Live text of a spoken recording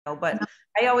But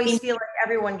I always feel like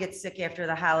everyone gets sick after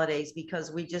the holidays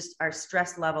because our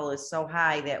stress level is so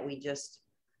high that we just,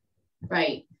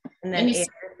 right. And then it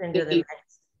into the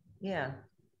next. Yeah.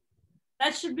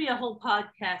 That should be a whole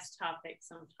podcast topic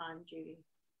sometime, Judy.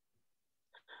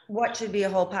 What should be a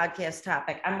whole podcast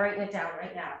topic? I'm writing it down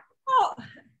right now. Oh,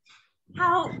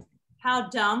 how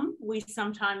dumb we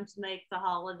sometimes make the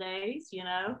holidays, you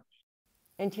know?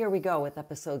 And here we go with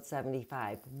episode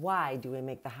 75. Why do we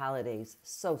make the holidays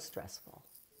so stressful?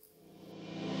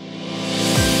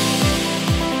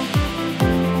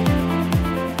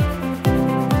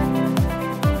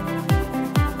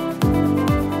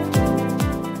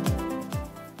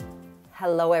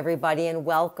 Hello, everybody, and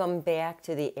welcome back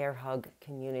to the Air Hug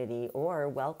community, or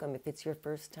welcome if it's your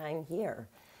first time here.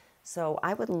 So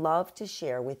I would love to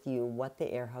share with you what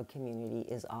the Air Hug community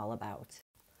is all about.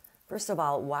 First of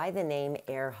all, why the name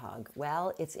Air Hug?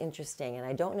 Well, it's interesting, and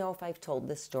I don't know if I've told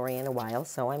this story in a while,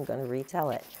 so I'm going to retell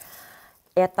it.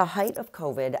 At the height of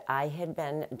COVID, I had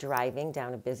been driving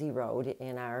down a busy road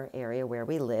in our area where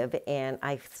we live, and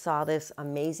I saw this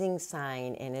amazing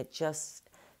sign, and it just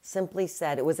simply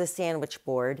said, it was a sandwich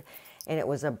board, and it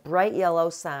was a bright yellow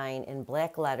sign in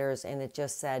black letters, and it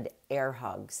just said Air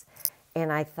Hugs.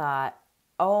 And I thought,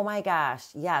 oh my gosh,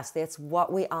 yes, that's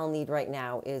what we all need right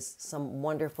now, is some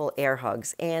wonderful air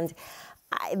hugs. And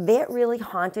that really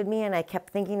haunted me, and I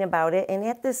kept thinking about it. And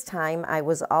at this time, I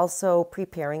was also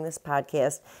preparing this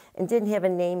podcast and didn't have a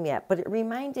name yet, but it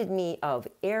reminded me of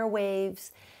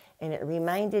airwaves, and it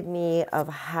reminded me of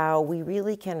how we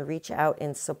really can reach out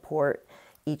and support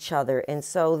each other. And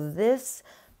so this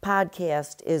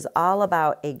podcast is all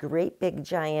about a great big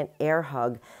giant air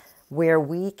hug where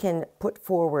we can put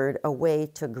forward a way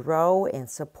to grow and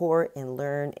support and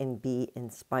learn and be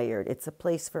inspired. It's a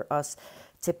place for us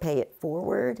to pay it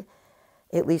forward,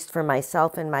 at least for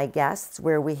myself and my guests,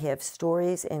 where we have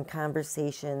stories and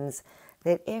conversations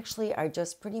that actually are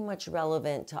just pretty much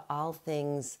relevant to all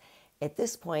things. At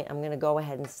this point, I'm going to go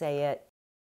ahead and say it,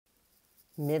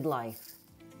 midlife.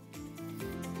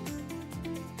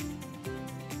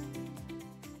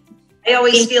 I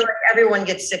always feel like everyone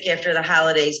gets sick after the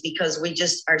holidays because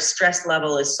our stress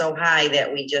level is so high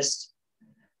that we just,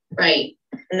 right.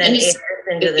 And then it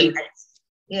into the next.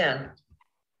 Yeah.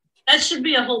 That should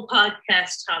be a whole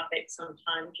podcast topic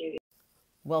sometime, Judy.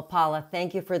 Well, Paula,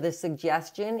 thank you for the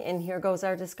suggestion, and here goes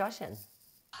our discussion.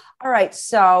 All right,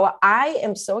 so I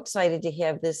am so excited to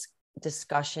have this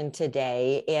discussion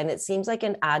today, and it seems like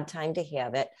an odd time to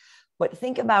have it. But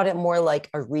think about it more like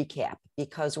a recap,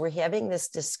 because we're having this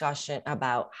discussion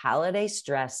about holiday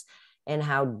stress and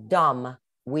how dumb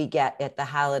we get at the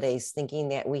holidays, thinking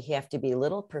that we have to be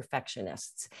little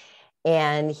perfectionists.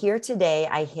 And here today,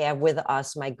 I have with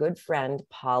us my good friend,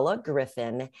 Paula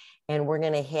Griffin, and we're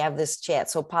going to have this chat.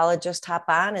 So Paula, just hop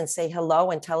on and say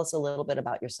hello and tell us a little bit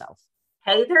about yourself.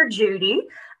 Hey there, Judy.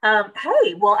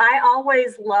 Hey, well, I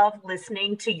always love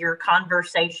listening to your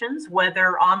conversations,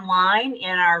 whether online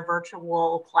in our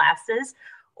virtual classes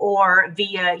or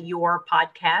via your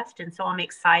podcast. And so I'm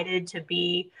excited to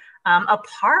be a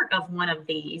part of one of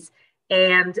these.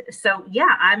 And so,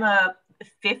 yeah, I'm a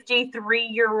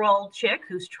 53-year-old chick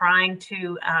who's trying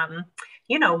to,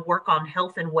 work on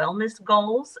health and wellness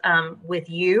goals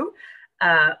with you.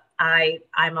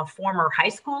 I'm a former high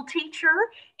school teacher,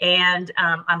 and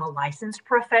I'm a licensed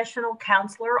professional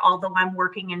counselor, although I'm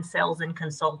working in sales and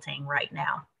consulting right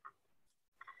now.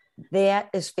 That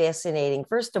is fascinating.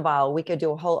 First of all, we could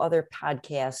do a whole other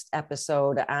podcast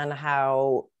episode on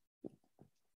how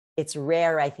it's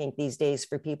rare, I think, these days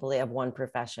for people to have one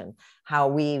profession, how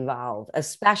we evolve,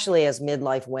 especially as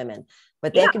midlife women.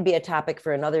 But that could be a topic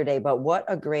for another day. But what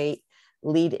a great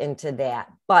lead into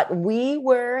that. But we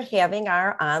were having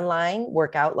our online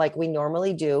workout like we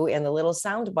normally do. And the little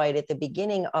soundbite at the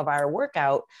beginning of our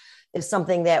workout is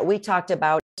something that we talked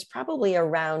about. It's probably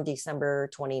around December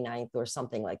 29th or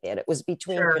something like that. It was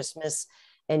between Christmas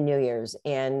and New Year's.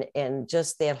 And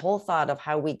just that whole thought of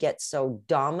how we get so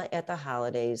dumb at the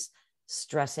holidays,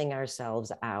 stressing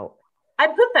ourselves out. I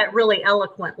put that really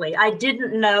eloquently. I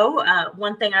didn't know.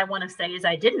 One thing I want to say is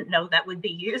I didn't know that would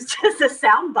be used as a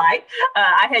soundbite.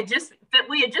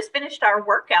 We had just finished our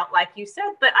workout, like you said,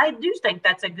 but I do think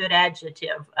that's a good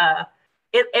adjective.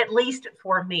 At least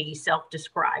for me,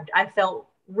 self-described. I felt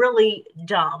really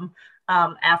dumb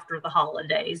after the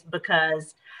holidays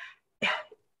because,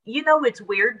 it's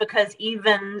weird because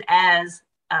even as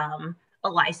a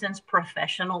licensed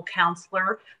professional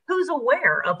counselor who's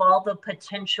aware of all the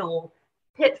potential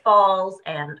pitfalls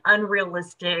and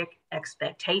unrealistic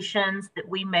expectations that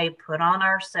we may put on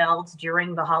ourselves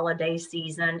during the holiday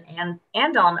season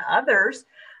and on others,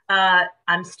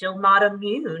 I'm still not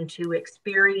immune to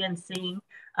experiencing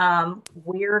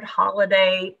weird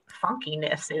holiday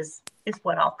funkiness is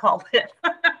what I'll call it.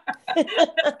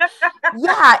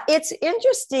 Yeah, it's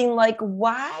interesting. Like,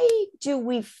 why do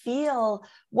we feel,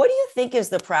 what do you think is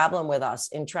the problem with us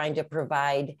in trying to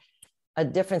provide a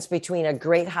difference between a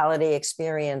great holiday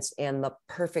experience and the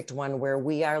perfect one where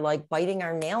we are like biting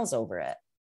our nails over it?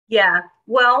 Yeah.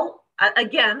 Well,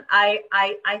 again, I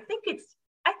think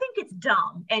it's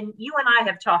dumb. And you and I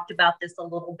have talked about this a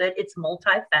little bit. It's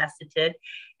multifaceted.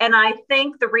 And I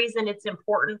think the reason it's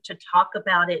important to talk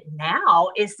about it now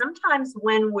is sometimes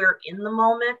when we're in the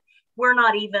moment, we're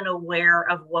not even aware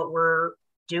of what we're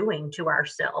doing to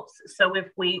ourselves. So if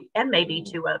we, and maybe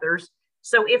to others,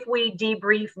 so if we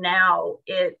debrief now,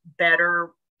 it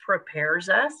better prepares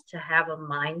us to have a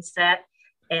mindset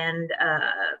and,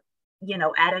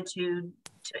 attitude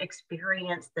to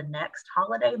experience the next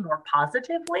holiday more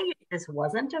positively. If this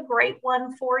wasn't a great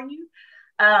one for you.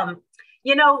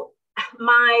 You know,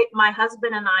 my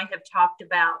husband and I have talked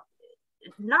about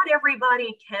not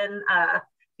everybody can,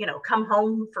 come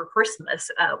home for Christmas.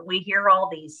 We hear all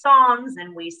these songs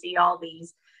and we see all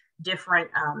these different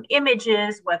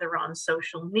images, whether on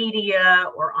social media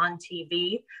or on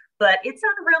TV, but it's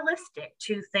unrealistic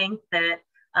to think that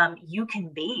you can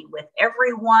be with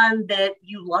everyone that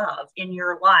you love in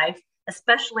your life,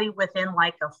 especially within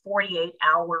like a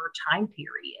 48-hour time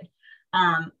period.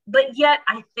 But yet,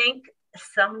 I think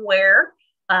somewhere,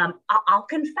 I'll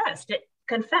confess,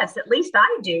 at least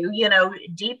I do,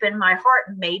 deep in my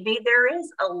heart, maybe there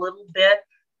is a little bit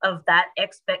of that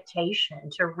expectation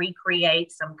to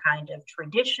recreate some kind of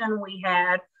tradition we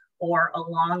had, or a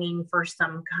longing for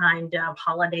some kind of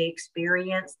holiday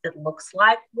experience that looks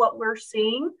like what we're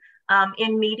seeing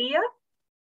in media.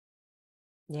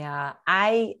 Yeah,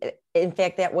 in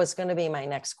fact, that was going to be my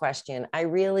next question. I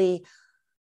really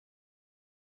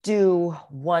do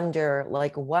wonder,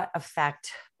 like, what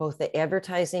effect both the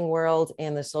advertising world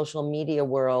and the social media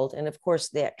world, and of course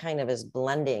that kind of is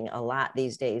blending a lot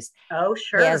these days, oh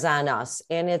sure, has on us.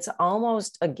 And it's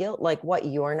almost a guilt, like, what,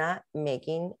 you're not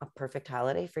making a perfect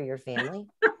holiday for your family?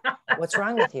 What's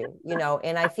wrong with you?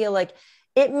 And I feel like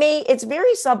it's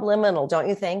very subliminal, don't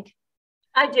you think?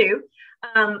 I do.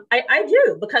 I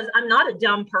do, because I'm not a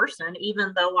dumb person,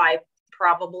 even though I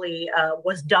probably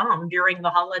was dumb during the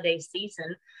holiday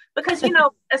season, because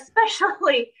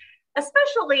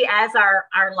especially as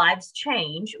our lives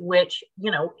change, which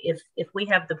if we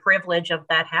have the privilege of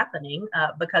that happening,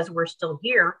 because we're still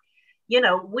here,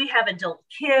 we have adult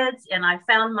kids, and I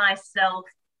found myself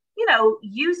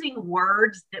using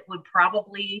words that would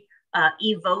probably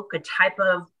evoke a type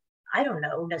of, I don't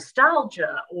know,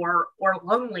 nostalgia or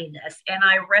loneliness, and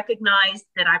I recognize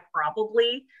that I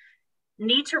probably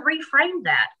need to reframe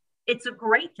that. It's a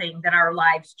great thing that our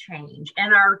lives change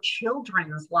and our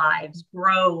children's lives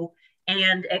grow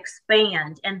and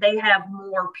expand, and they have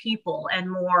more people and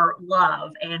more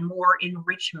love and more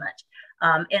enrichment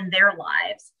in their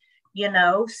lives,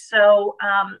 so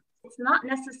it's not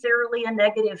necessarily a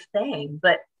negative thing.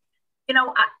 But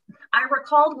I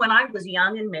recalled when I was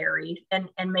young and married, and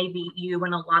maybe you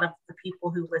and a lot of the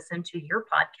people who listen to your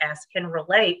podcast can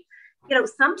relate,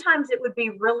 sometimes it would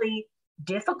be really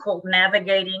difficult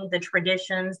navigating the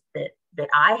traditions that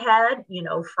I had,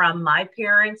 from my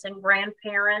parents and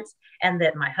grandparents, and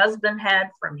that my husband had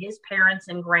from his parents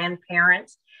and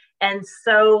grandparents. And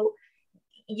so,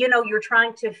 you're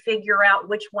trying to figure out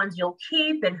which ones you'll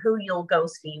keep and who you'll go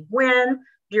see when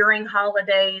during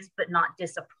holidays, but not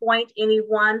disappoint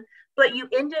anyone. But you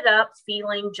ended up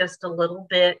feeling just a little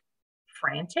bit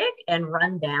frantic and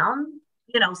run down,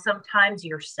 sometimes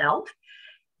yourself.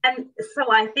 And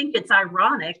so I think it's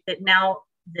ironic that now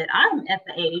that I'm at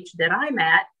the age that I'm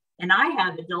at, and I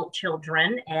have adult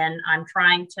children, and I'm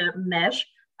trying to mesh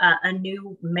a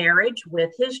new marriage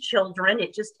with his children,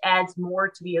 it just adds more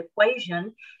to the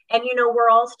equation. And, we're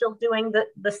all still doing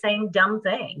the same dumb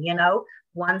thing.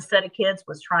 One set of kids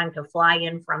was trying to fly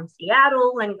in from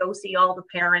Seattle and go see all the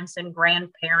parents and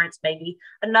grandparents. Maybe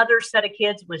another set of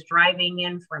kids was driving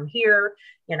in from here.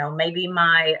 Maybe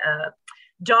my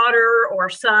daughter or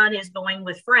son is going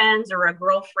with friends, or a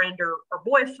girlfriend or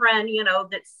boyfriend,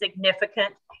 that's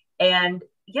significant. And,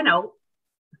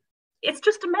 it's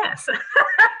just a mess.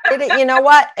 You know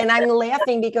what? And I'm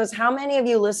laughing because how many of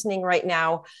you listening right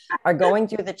now are going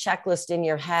through the checklist in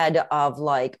your head of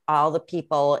like all the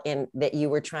people that you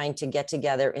were trying to get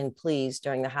together and please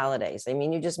during the holidays? I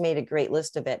mean, you just made a great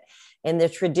list of it, and the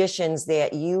traditions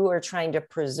that you are trying to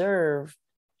preserve.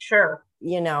 Sure.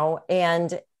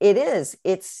 And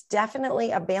it's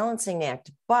definitely a balancing act.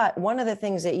 But one of the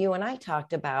things that you and I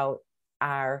talked about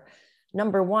are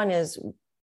number one is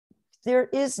there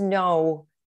is no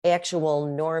actual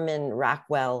Norman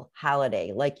Rockwell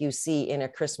holiday like you see in a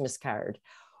Christmas card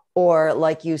or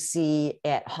like you see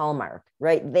at Hallmark,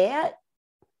 right? That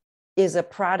is a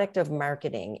product of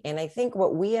marketing. And I think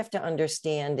what we have to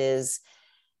understand is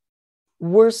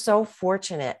we're so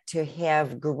fortunate to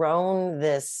have grown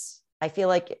this. I feel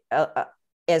like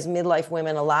as midlife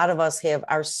women, a lot of us have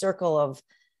our circle of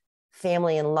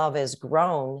family and love has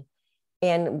grown.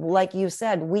 And like you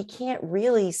said, we can't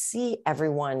really see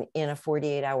everyone in a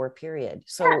 48-hour period.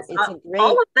 So yes, it's a great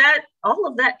all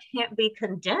of that can't be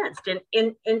condensed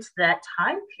into that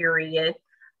time period.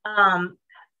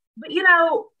 But you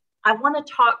know, I want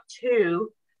to talk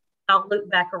to, I'll loop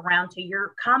back around to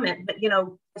your comment, but you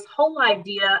know, this whole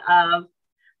idea of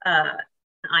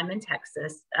I'm in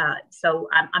Texas, so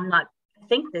I'm not, I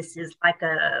think this is like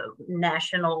a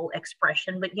national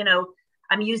expression, but you know,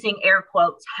 I'm using air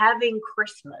quotes, having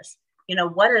Christmas. You know,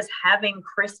 what does having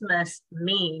Christmas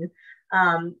mean?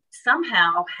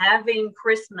 Somehow having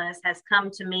Christmas has come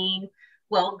to mean,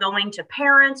 well, going to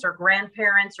parents or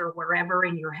grandparents or wherever,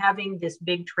 and you're having this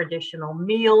big traditional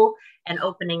meal and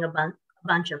opening a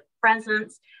bunch of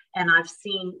presents. And I've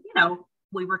seen, you know,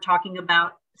 we were talking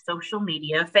about social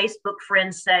media. Facebook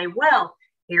friends say, well,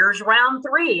 here's round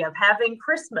 3 of having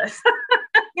Christmas.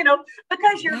 You know,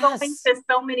 because you're going to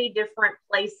so many different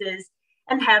places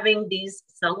and having these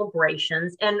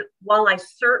celebrations. And while I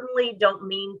certainly don't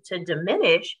mean to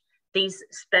diminish these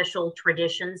special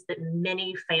traditions that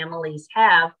many families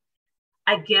have,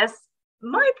 I guess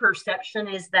my perception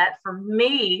is that for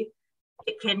me,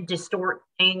 it can distort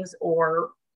things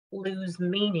or lose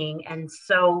meaning. And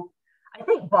so I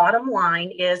think bottom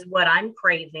line is what I'm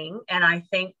craving. And I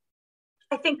think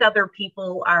other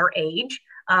people our age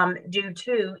do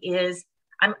too, is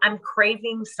I'm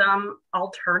craving some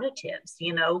alternatives.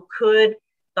 You know, could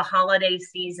the holiday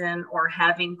season or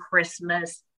having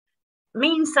Christmas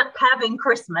means having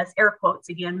Christmas, air quotes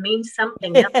again, means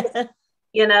something else?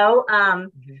 You know,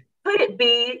 could it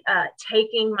be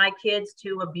taking my kids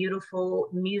to a beautiful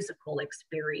musical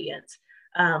experience?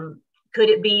 Could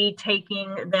it be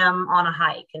taking them on a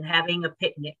hike and having a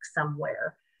picnic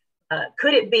somewhere?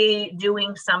 Could it be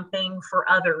doing something for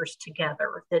others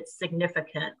together that's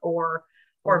significant or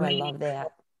meaningful? I love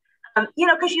that. You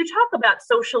know, because you talk about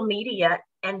social media,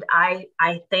 and I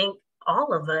think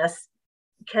all of us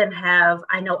can have,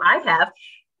 I know I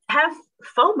have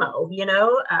FOMO, you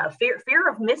know, fear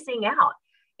of missing out.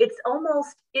 It's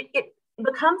almost, it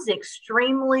becomes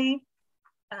extremely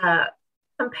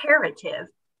comparative.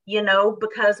 You know,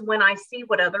 because when I see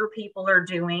what other people are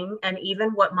doing and even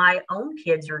what my own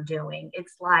kids are doing,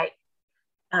 it's like,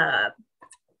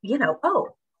 you know,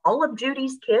 oh, all of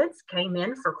Judy's kids came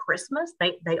in for Christmas.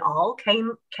 They all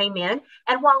came in.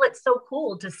 And while it's so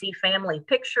cool to see family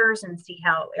pictures and see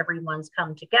how everyone's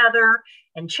come together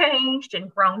and changed and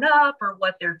grown up or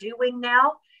what they're doing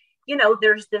now, you know,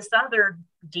 there's this other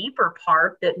deeper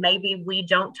part that maybe we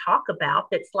don't talk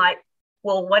about. That's like,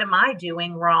 well, what am I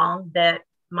doing wrong that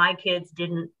my kids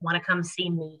didn't want to come see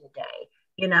me today?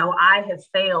 You know, I have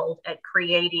failed at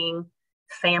creating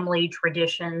family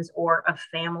traditions or a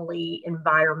family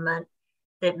environment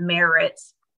that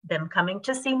merits them coming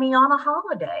to see me on a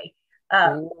holiday.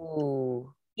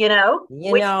 You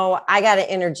know, I got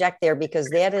to interject there because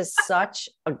that is such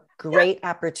a great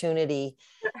opportunity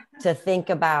to think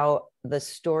about the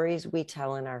stories we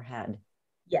tell in our head.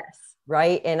 Yes.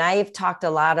 Right. And I've talked a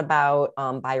lot about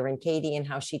Byron Katie and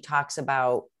how she talks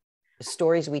about the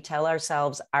stories we tell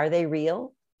ourselves. Are they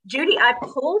real? Judy, I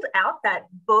pulled out that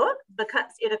book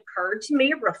because it occurred to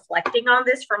me reflecting on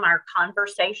this from our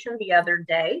conversation the other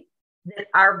day, that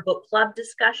our book club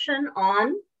discussion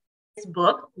on this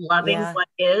book, Loving What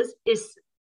Is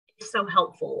so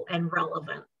helpful and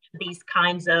relevant to these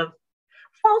kinds of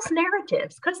false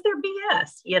narratives because they're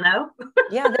BS, you know?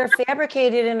 Yeah, they're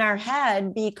fabricated in our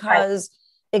head because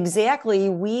exactly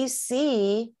we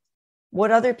see what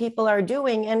other people are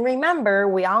doing. And remember,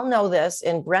 we all know this,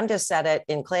 and Brenda said it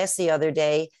in class the other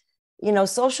day, you know,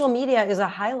 social media is a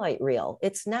highlight reel.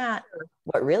 It's not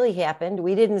what really happened.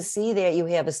 We didn't see that you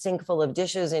have a sink full of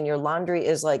dishes and your laundry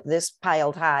is like this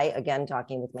piled high, again,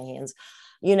 talking with my hands,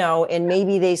 you know, and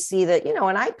maybe they see that, you know,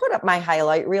 and I put up my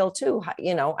highlight reel too,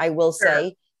 you know, I will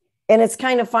say. And it's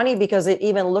kind of funny because it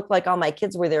even looked like all my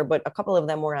kids were there, but a couple of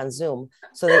them were on Zoom.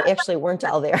 So they actually weren't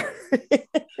all there.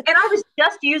 And I was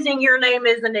just using your name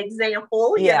as an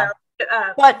example. Yeah. You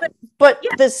know, but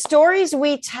the stories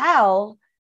we tell,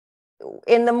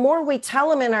 and the more we tell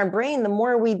them in our brain, the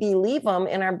more we believe them.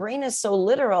 And our brain is so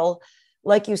literal,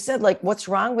 like you said, like, what's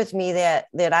wrong with me that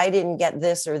I didn't get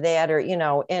this or that, or, you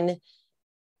know, and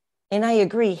And I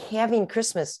agree, having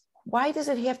Christmas, why does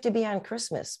it have to be on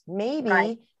Christmas? Maybe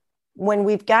Right. when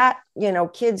we've got,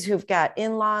 kids who've got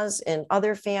in-laws and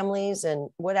other families and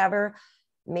whatever,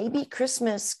 maybe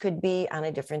Christmas could be on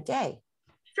a different day,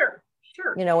 Sure,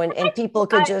 sure. and people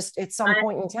could I- just at some I-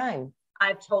 point in time.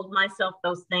 I've told myself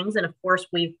those things, and of course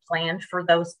we've planned for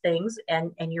those things,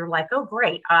 and you're like, oh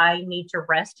great, I need to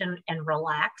rest and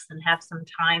relax and have some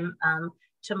time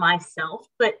to myself.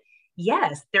 But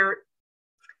yes,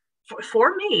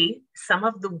 for me, some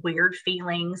of the weird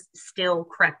feelings still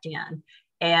crept in,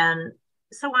 and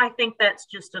so I think that's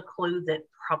just a clue that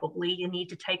probably you need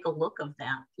to take a look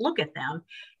at them.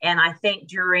 And I think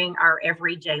during our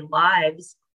everyday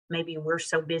lives, maybe we're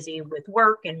so busy with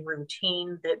work and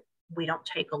routine that we don't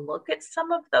take a look at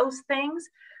some of those things.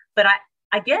 But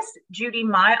I guess, Judy,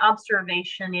 my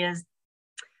observation is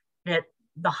that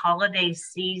the holiday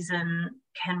season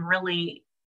can really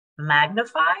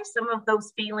magnify some of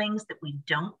those feelings that we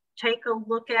don't take a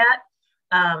look at,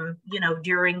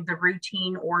 during the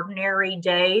routine, ordinary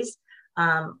days.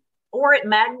 Or it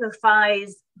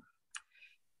magnifies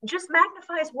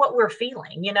what we're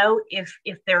feeling.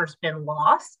 If there's been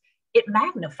loss, it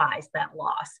magnifies that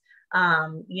loss.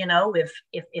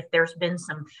 If there's been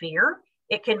some fear,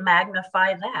 it can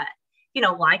magnify that.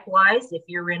 Likewise, if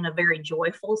you're in a very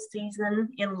joyful season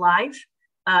in life,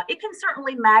 it can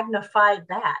certainly magnify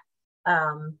that.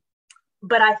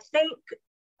 But I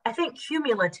think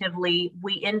cumulatively,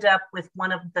 we end up with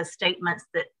one of the statements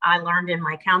that I learned in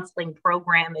my counseling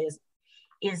program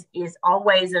is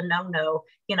always a no-no.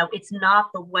 It's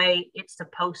not the way it's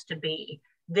supposed to be.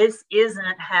 This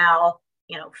isn't how,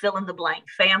 fill in the blank,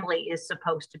 family is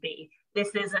supposed to be.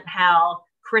 This isn't how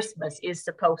Christmas is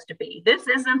supposed to be. This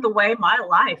isn't the way my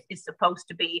life is supposed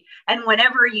to be. And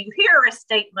whenever you hear a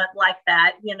statement like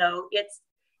that,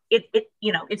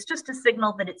 it's just a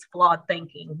signal that it's flawed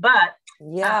thinking. But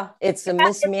it's a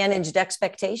mismanaged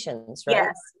expectations, right?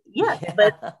 Yes, Yeah.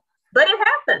 but it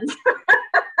happens.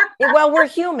 Well, we're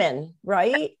human,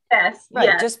 right? Yes, right.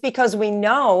 Yes. Just because we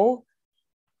know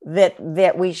that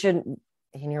we shouldn't,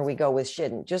 and here we go with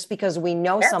shouldn't. Just because we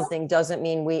know something doesn't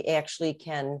mean we actually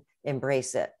can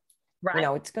embrace it. Right.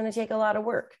 It's going to take a lot of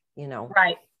work.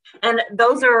 Right. And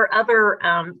those are other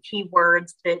key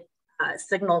words that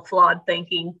signal flawed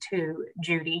thinking to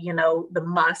Judy. The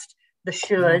must, the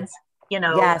shoulds.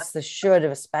 Yes, the should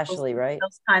especially, right?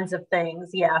 Those kinds of things.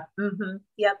 Yeah. Mm-hmm.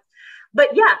 Yep.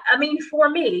 But yeah, I mean, for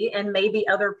me and maybe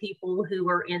other people who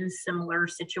are in similar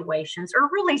situations, or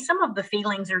really some of the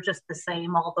feelings are just the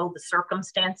same, although the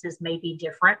circumstances may be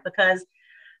different because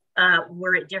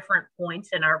we're at different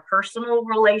points in our personal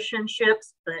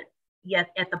relationships, but yet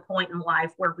at the point in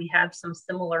life where we have some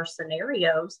similar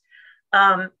scenarios.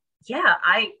 I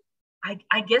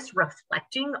guess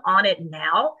reflecting on it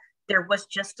now, there was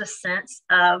just a sense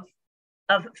of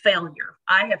failure.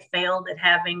 I have failed at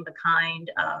having the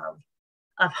kind of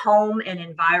home and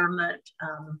environment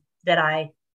that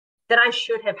I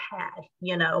should have had.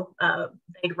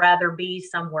 They'd rather be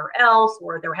somewhere else,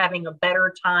 or they're having a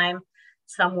better time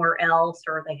somewhere else,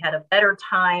 or they had a better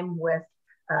time with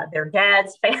their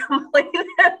dad's family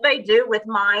than they do with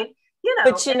mine.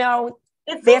 But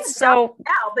it's so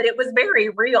now, but it was very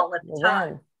real at the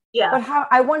time. Yeah. But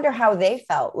I wonder how they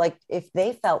felt. Like if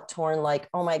they felt torn, like,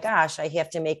 oh my gosh, I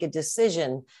have to make a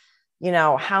decision.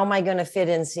 How am I going to fit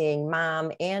in seeing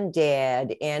mom and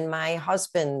dad and my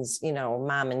husband's,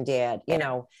 mom and dad,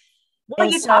 Well,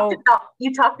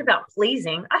 you talked about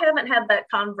pleasing. I haven't had that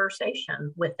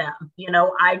conversation with them.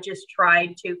 I just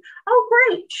tried to, oh,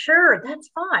 great. Sure. That's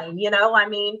fine.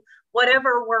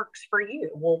 Whatever works for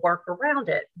you, we'll work around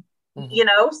it,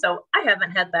 so I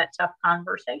haven't had that tough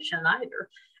conversation either.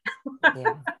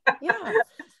 Yeah.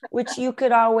 Which you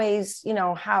could always,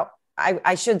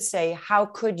 I should say, how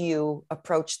could you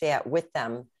approach that with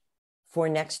them for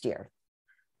next year?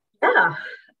 Yeah,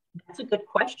 that's a good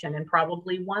question, and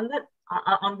probably one that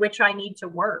on which I need to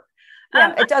work.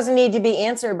 It doesn't need to be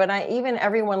answered, but even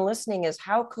everyone listening is,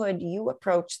 how could you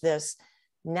approach this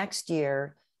next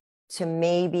year to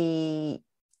maybe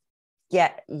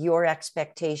get your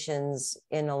expectations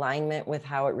in alignment with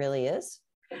how it really is?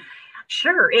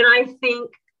 Sure. And I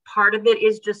think part of it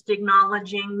is just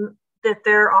acknowledging that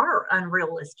there are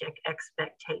unrealistic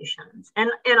expectations.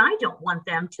 And I don't want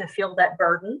them to feel that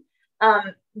burden.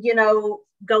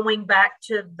 Going back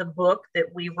to the book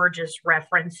that we were just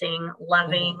referencing,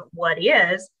 Loving What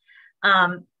Is,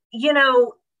 the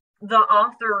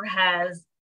author has,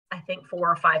 I think,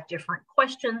 4 or 5 different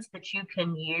questions that you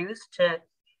can use to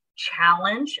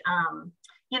challenge,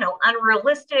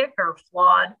 unrealistic or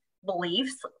flawed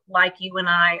beliefs like you and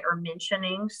I are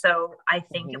mentioning. So I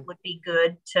think it would be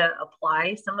good to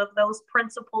apply some of those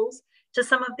principles to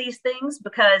some of these things,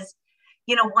 because,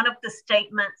 one of the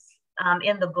statements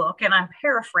in the book, and I'm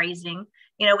paraphrasing,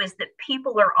 is that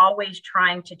people are always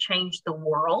trying to change the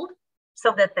world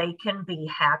so that they can be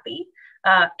happy.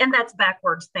 And that's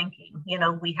backwards thinking.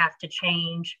 We have to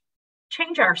change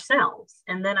ourselves,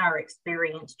 and then our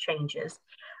experience changes.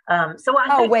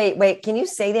 Wait, can you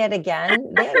say that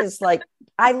again? That is like,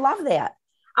 I love that.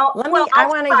 I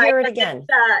want to hear it again.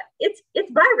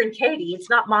 It's Byron Katie. It's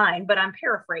not mine, but I'm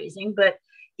paraphrasing. But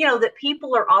that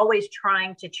people are always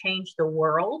trying to change the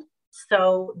world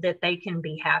so that they can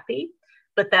be happy.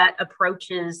 But that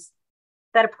approaches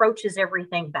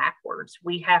everything backwards.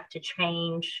 We have to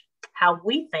change how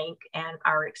we think, and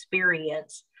our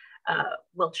experience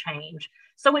will change.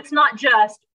 So it's not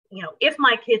just, if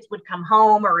my kids would come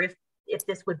home, or if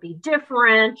this would be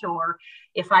different, or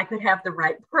if I could have the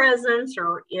right presents,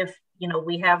 or if,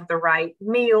 we have the right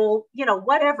meal,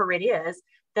 whatever it is,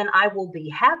 then I will be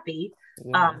happy.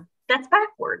 Yeah. That's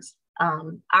backwards.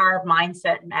 Our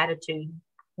mindset and attitude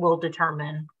will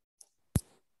determine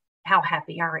how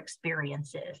happy our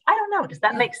experience is. I don't know. Does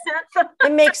that make sense?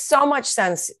 It makes so much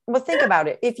sense. Well, think about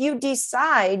it. If you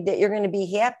decide that you're going to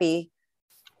be happy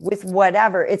with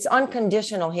whatever, it's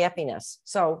unconditional happiness.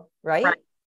 So, right?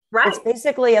 It's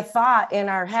basically a thought in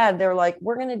our head. They're like,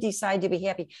 we're going to decide to be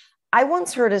happy. I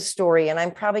once heard a story, and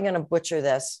I'm probably going to butcher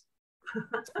this,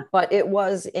 but it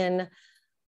was in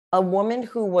a woman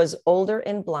who was older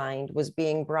and blind was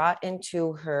being brought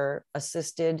into her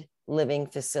assisted living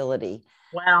facility.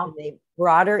 Wow. And they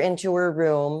brought her into her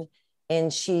room,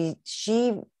 and she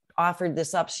offered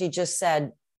this up. She just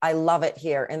said, I love it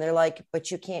here. And they're like,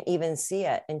 but you can't even see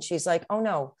it. And she's like, oh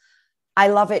no, I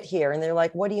love it here. And they're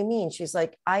like, what do you mean? She's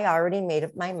like, I already made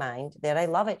up my mind that I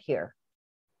love it here.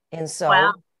 And so,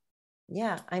 wow.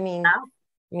 Yeah, I mean,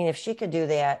 if she could do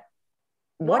that,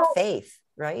 what faith,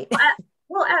 right?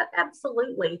 Well,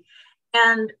 absolutely.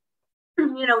 And,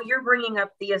 you're bringing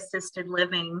up the assisted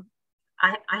living.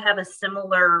 I have a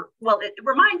similar, it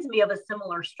reminds me of a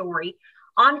similar story.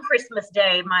 On Christmas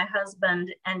Day, my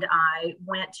husband and I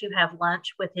went to have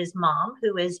lunch with his mom,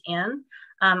 who is in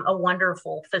a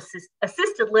wonderful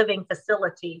assisted living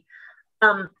facility.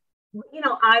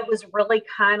 I was really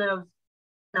kind of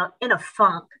in a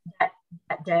funk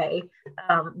that day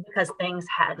because things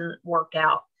hadn't worked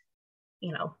out,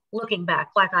 looking back,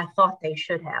 like I thought they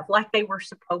should have, like they were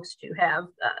supposed to have,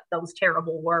 those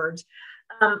terrible words.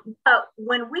 But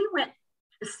when we went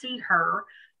to see her,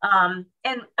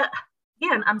 again,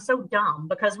 I'm so dumb,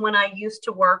 because when I used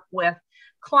to work with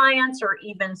clients or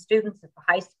even students at the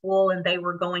high school, and they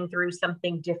were going through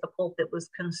something difficult that was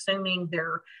consuming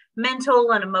their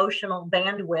mental and emotional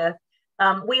bandwidth,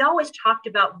 we always talked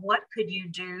about what could you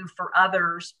do for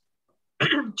others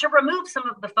to remove some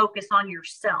of the focus on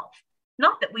yourself.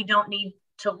 Not that we don't need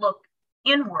to look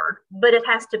inward, but it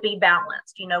has to be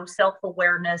balanced,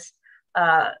 self-awareness,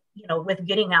 with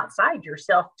getting outside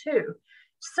yourself too.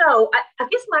 So I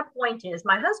guess my point is,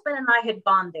 my husband and I had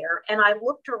gone there, and I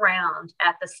looked around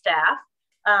at the staff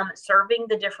serving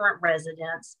the different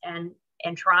residents and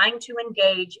trying to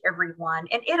engage everyone.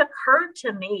 And it occurred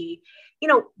to me,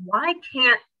 why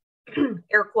can't,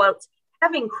 air quotes,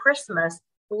 having Christmas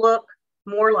look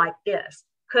more like this?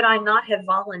 Could I not have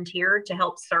volunteered to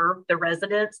help serve the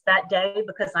residents that day?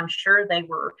 Because I'm sure they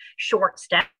were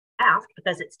short-staffed,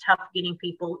 because it's tough getting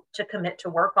people to commit to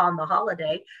work on the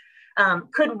holiday.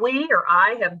 Could we or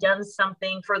I have done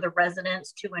something for the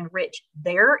residents to enrich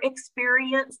their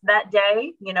experience that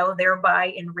day,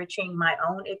 thereby enriching my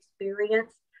own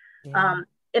experience? Yeah.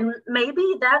 And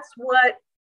maybe that's what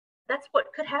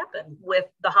could happen with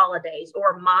the holidays,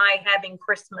 or my having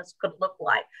Christmas could look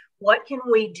like. What can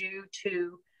we do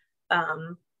to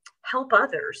help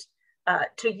others,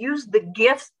 to use the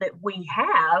gifts that we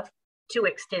have to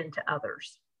extend to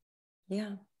others?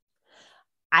 Yeah.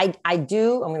 I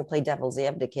do, I'm going to play devil's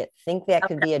advocate, think that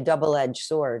could be a double-edged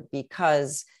sword,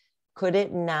 because could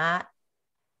it not,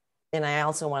 and I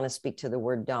also want to speak to the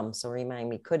word dumb, so remind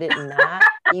me, could it not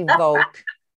evoke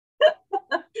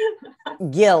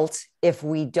guilt if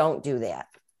we don't do that?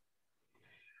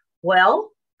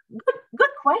 Well, good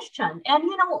question. And,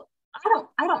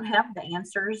 I don't have the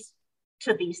answers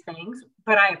to these things,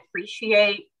 but I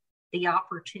appreciate the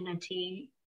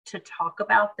opportunity to talk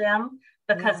about them,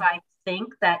 because I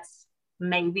think that's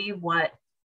maybe what,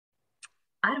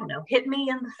 hit me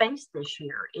in the face this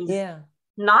year, is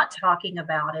not talking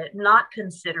about it, not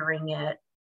considering it,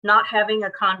 not having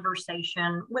a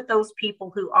conversation with those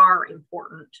people who are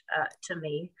important to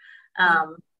me.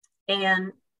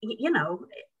 And,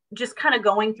 just kind of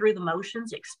going through the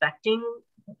motions, expecting,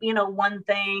 one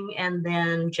thing, and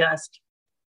then just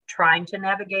trying to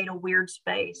navigate a weird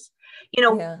space.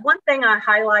 One thing I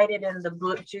highlighted in the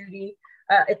book, Judy,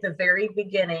 at the very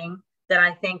beginning that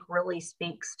I think really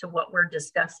speaks to what we're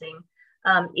discussing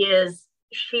is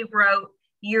she wrote,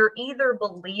 "You're either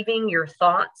believing your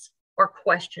thoughts or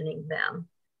questioning them.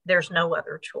 There's no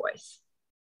other choice."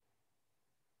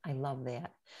 I love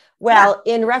that. Well,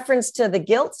 in reference to the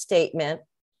guilt statement,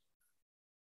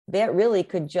 that really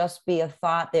could just be a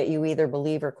thought that you either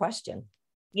believe or question.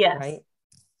 Yes. Right?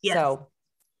 Yes. So,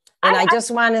 and I just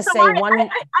want to say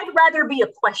I'd rather be a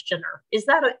questioner. Is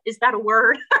that a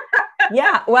word?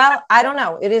 Yeah. Well, I don't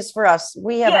know. It is for us.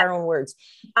 We have our own words.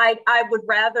 I would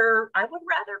rather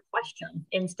question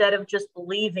instead of just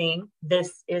believing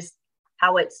this is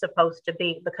how it's supposed to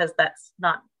be, because that's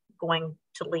not going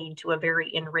to lead to a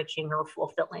very enriching or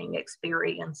fulfilling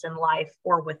experience in life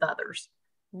or with others.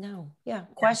 No. Yeah.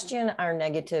 Question our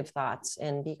negative thoughts.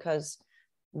 And because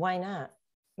why not?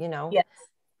 Yes.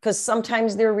 Because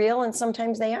sometimes they're real and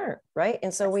sometimes they aren't, right?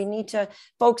 And so we need to,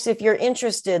 folks, if you're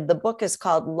interested, the book is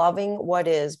called Loving What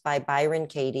Is by Byron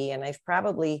Katie. And I've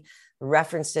probably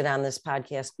referenced it on this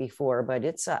podcast before, but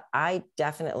I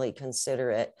definitely consider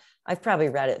it. I've probably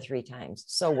read it 3 times.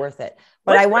 So worth it.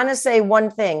 But I want to say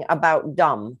one thing about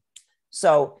dumb.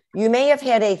 So you may have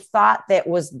had a thought that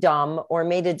was dumb or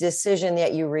made a decision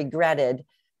that you regretted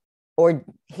or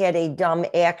had a dumb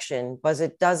action, but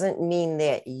it doesn't mean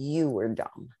that you were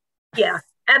dumb. Yeah,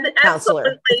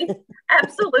 absolutely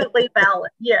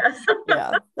valid. Yes.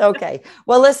 Yeah. Okay.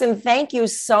 Well, listen, thank you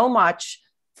so much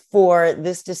for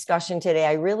this discussion today.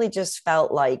 I really just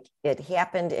felt like it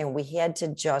happened and we had to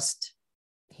just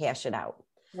hash it out.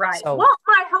 Right. So, well,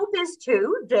 my hope is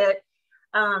too that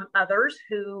others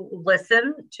who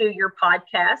listen to your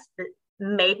podcast, that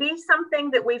maybe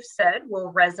something that we've said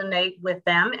will resonate with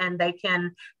them and they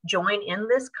can join in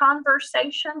this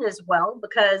conversation as well,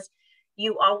 because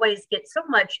you always get so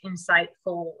much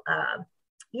insightful,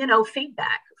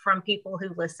 feedback from people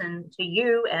who listen to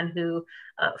you and who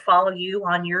follow you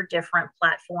on your different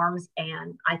platforms.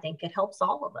 And I think it helps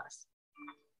all of us.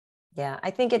 Yeah,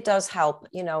 I think it does help.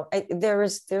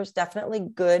 There's definitely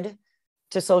good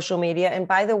to social media. And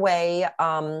by the way,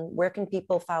 where can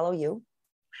people follow you?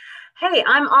 Hey,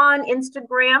 I'm on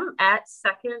Instagram at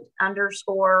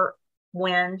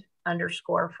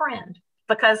second_wind_friend,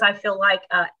 because I feel like,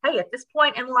 hey, at this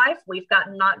point in life, we've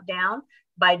gotten knocked down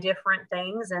by different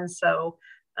things. And so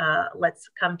let's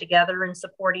come together and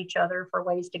support each other for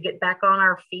ways to get back on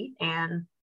our feet and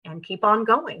keep on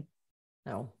going.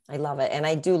 Oh, I love it. And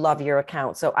I do love your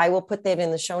account. So I will put that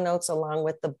in the show notes along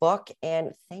with the book.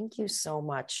 And thank you so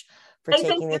much for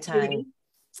taking the time. Judy.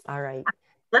 All right.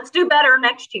 Let's do better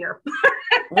next year.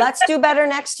 Let's do better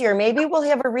next year. Maybe we'll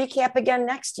have a recap again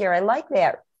next year. I like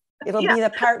that. It'll be the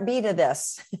part B to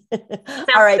this.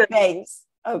 All right. Good. Thanks.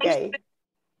 Okay.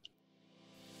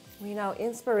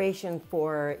 Inspiration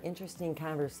for interesting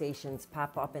conversations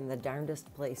pop up in the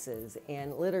darndest places.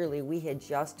 And literally, we had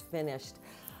just finished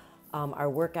our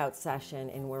workout session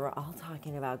and we were all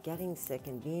talking about getting sick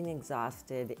and being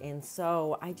exhausted. And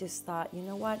so I just thought, you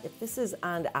know what, if this is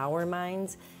on our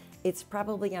minds, it's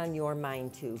probably on your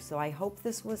mind too. So I hope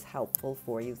this was helpful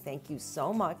for you. Thank you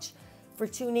so much for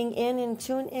tuning in, and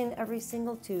tune in every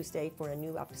single Tuesday for a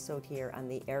new episode here on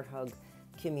the Air Hug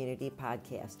Community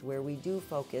Podcast, where we do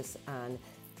focus on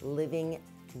living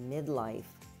midlife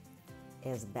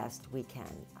as best we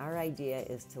can. Our idea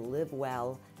is to live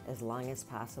well as long as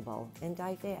possible and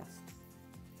die fast.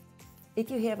 If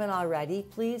you haven't already,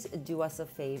 please do us a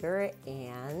favor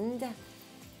and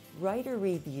write a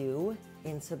review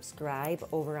and subscribe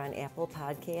over on Apple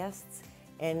Podcasts.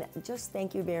 And just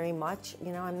thank you very much.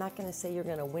 I'm not going to say you're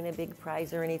going to win a big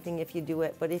prize or anything if you do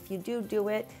it, but if you do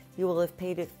it, you will have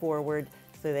paid it forward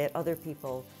so that other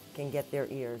people can get their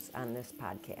ears on this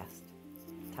podcast.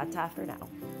 Ta-ta for now.